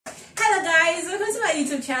my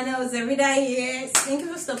YouTube channel, Zevida here. Thank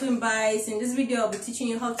you for stopping by. So in this video, I'll be teaching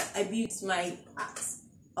you how to build my axe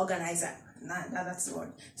organizer. That's the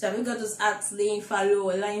word. So have you got those acts laying fallow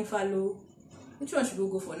or lying fallow? Which one should we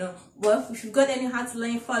go for now? Well, if you've got any hats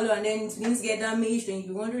laying fallow and then things get damaged and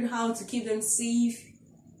you're wondering how to keep them safe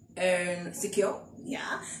and secure,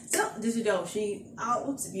 yeah. So this video I'll show you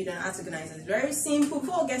how to build an axe organizer. It's very simple.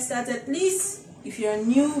 Before we get started, please, if you're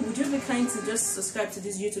new, would you be kind to just subscribe to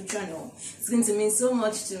this YouTube channel? It's going to mean so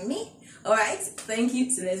much to me. Alright, thank you.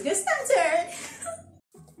 So let's get started.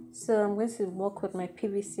 So I'm going to work with my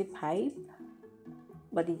PVC pipe.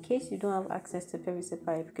 But in case you don't have access to PVC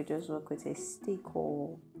pipe, you could just work with a stick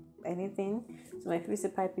or anything. So my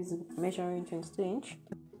PVC pipe is measuring 22 inch.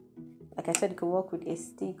 Like I said, you could work with a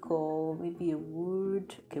stick or maybe a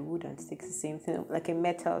wood. Okay, wood and stick is the same thing, like a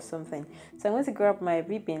metal or something. So I'm going to grab my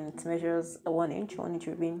ribbon. It measures a 1 inch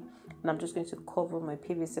ribbon, and I'm just going to cover my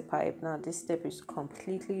PVC pipe. Now this step is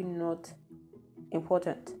completely not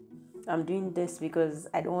important. I'm doing this because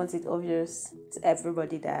I don't want it obvious to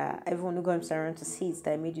everybody, that everyone who comes around to see it,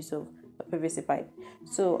 that I made use of a PVC pipe.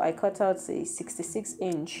 So I cut out a 66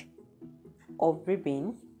 inch of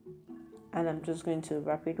ribbon, and I'm just going to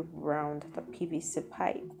wrap it around the PVC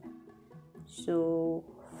pipe. So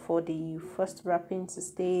for the first wrapping to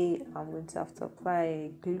stay, I'm going to have to apply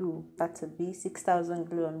glue. That's a B6000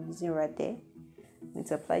 glue I'm using right there. I'm going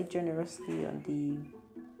to apply it generously on the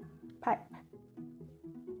pipe,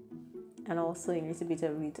 and also a little bit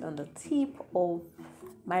of it on the tip of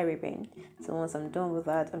my ribbon. So once I'm done with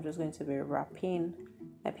that, I'm just going to be wrapping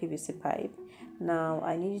my PVC pipe. Now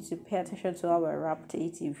I need you to pay attention to how I wrapped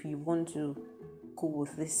it if you want to go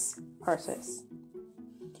with this process.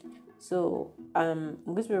 So I'm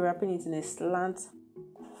going to be wrapping it in a slant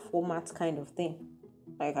format kind of thing.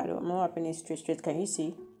 Like I'm not wrapping it straight. Can you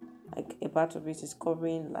see? Like a part of it is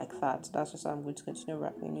covering like that. That's just how I'm going to continue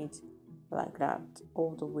wrapping it like that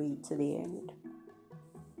all the way to the end.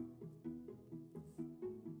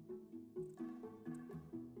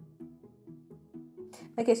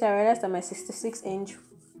 Okay, so I realized that my 66 inch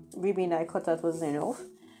ribbon that I cut out wasn't enough.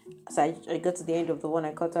 So I got to the end of the one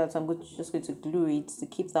I cut out, so I'm just going to glue it to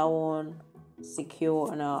keep that one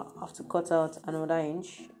secure, and I'll have to cut out another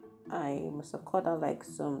inch. I must have cut out like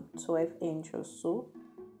some 12 inch or so.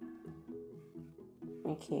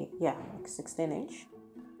 Okay, yeah, like 16 inch.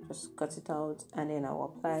 Just cut it out, and then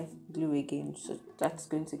I'll apply glue again. So that's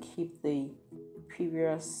going to keep the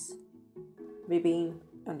previous ribbon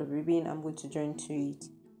and the ribbon I'm going to join to it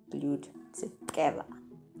glued together.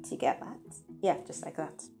 Yeah, just like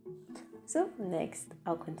that. So next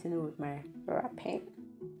I'll continue with my wrapping.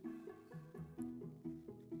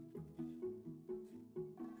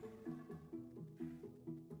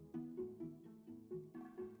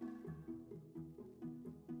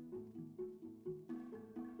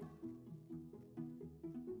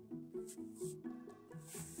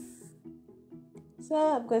 So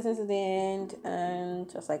I'm getting to the end, and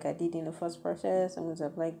just like I did in the first process, I'm going to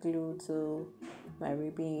apply glue to my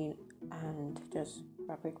ribbon and just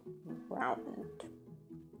wrap it round.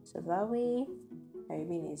 So that way my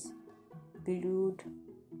ribbon is glued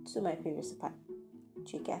to my PVC pipe.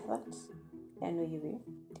 Do you get that? I know you will.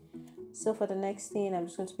 So for the next thing, I'm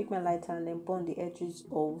just going to pick my lighter and then burn the edges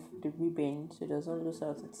of the ribbon so it doesn't lose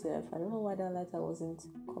out itself. I don't know why that lighter wasn't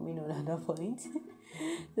coming on at that point.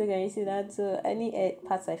 So can you see that? So any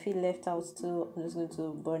parts I feel left out too, I'm just going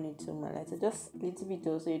to burn it to my lighter, just a little bit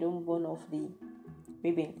though, so you don't burn off the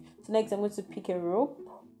ribbon. So next I'm going to pick a rope.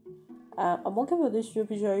 I'm working with this rope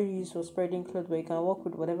usually used for spreading clothes, but you can work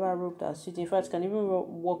with whatever rope that's suited. In fact, you can even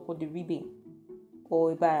work with the ribbon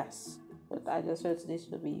or a bias. But I just felt this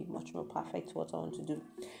would be much more perfect what I want to do.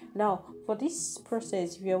 Now, for this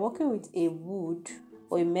process, if you're working with a wood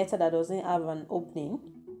or a metal that doesn't have an opening,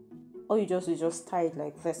 all you just tie it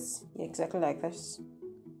like this. Yeah, exactly like this.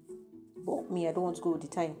 But me, I don't want to go with the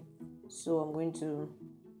time. So I'm going to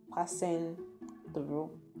fasten the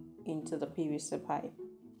rope into the PVC pipe.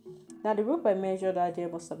 Now the rope I measured that day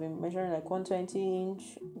must have been measuring like 120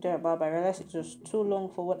 inch thereabout, but I realized it was too long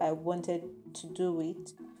for what I wanted to do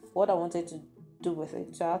with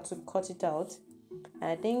it. So I had to cut it out.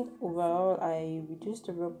 And I think overall I reduced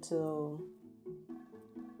the rope to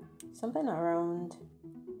something around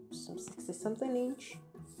some 60 something inch.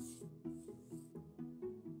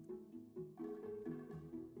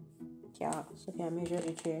 Yeah, so I measured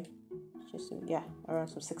it here. Around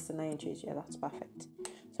some 69 inches. Yeah, that's perfect.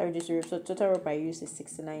 So I reduced the rope. So total rope I used is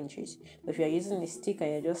 69 inches. But if you're using a stick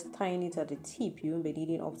and you're just tying it at the tip, you won't be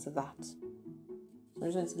needing up to that. So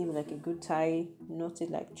I'm just going to give it like a good tie, knot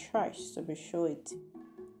it like trash, so be sure it's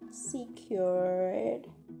secured.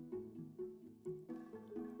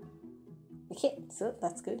 Okay, so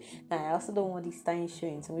that's good. Now I also don't want this tying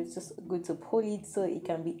showing, so we're just going to pull it so it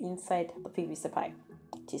can be inside the PVC pipe.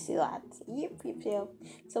 Do you see that? Yep.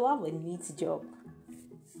 So I have a neat job.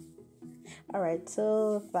 Alright,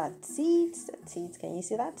 so that's it. Can you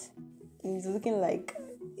see that? It's looking like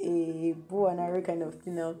a bow and arrow kind of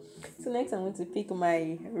thing now. So next I'm going to pick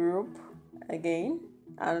my rope again,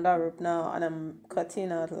 another rope now, and I'm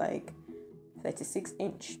cutting out like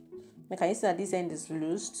 36-inch. Now can you see that this end is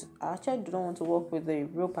loosed? I actually don't want to work with the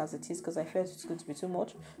rope as it is because I felt it's going to be too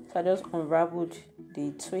much. So I just unraveled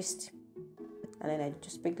the twist and then I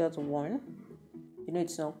just picked out one. You know,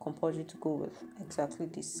 it's not compulsory to go with exactly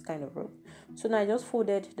this kind of rope. So now I just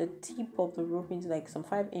folded the tip of the rope into like some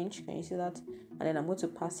 5-inch. Can you see that? And then I'm going to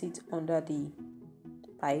pass it under the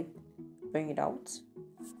pipe, bring it out.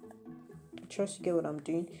 I trust you get what I'm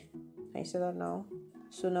doing. Can you see that now?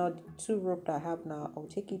 So now the two rope that I have now, I'll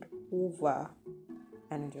take it over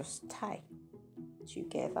and just tie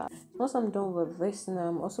together. Once I'm done with this, now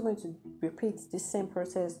I'm also going to repeat the same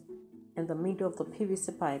process in the middle of the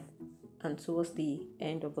PVC pipe and towards the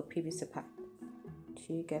end of the PVC pipe.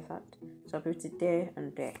 Do you get that? So I put it there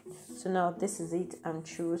and there. So now this is it. I'm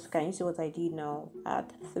through. So can you see what I did now?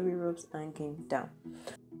 Add 3 ropes hanging down.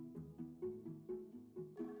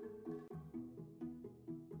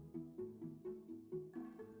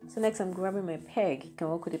 So next I'm grabbing my peg. You can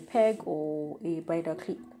work with a peg or a binder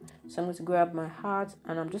clip. So I'm going to grab my heart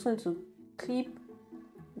and I'm just going to clip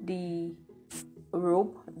the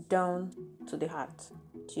rope down to the heart.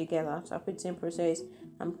 Do you get that? So I put the same process.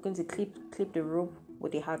 I'm going to clip the rope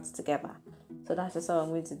with the hearts together. So that's just how I'm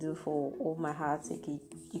going to do for all my hearts.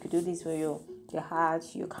 You could do this for your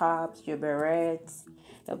hats, your caps, your berets,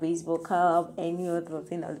 your baseball cap, any other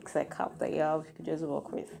thing that looks like cap that you have. You could just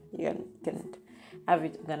work with. You can have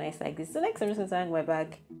it organized like this. So next I'm just going to hang my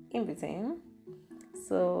bag in between.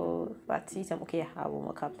 So that's it. I'm okay. I have one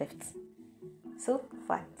more cap left. So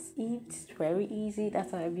that's it. Very easy.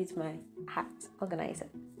 That's how I built my hat organizer.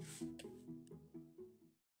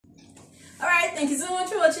 Alright, thank you so much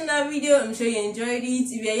for watching that video. I'm sure you enjoyed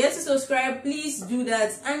it. If you are yet to subscribe, please do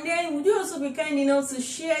that. And then would you also be kind enough to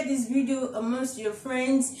share this video amongst your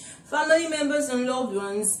friends, family members and loved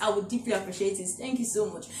ones? I would deeply appreciate it. Thank you so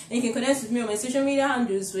much. And you can connect with me on my social media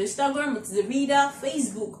handles. For Instagram, it's Zevida,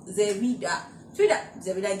 Facebook, Zevida, Twitter,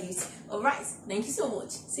 Zevida Gift. Alright, thank you so much.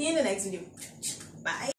 See you in the next video. Bye.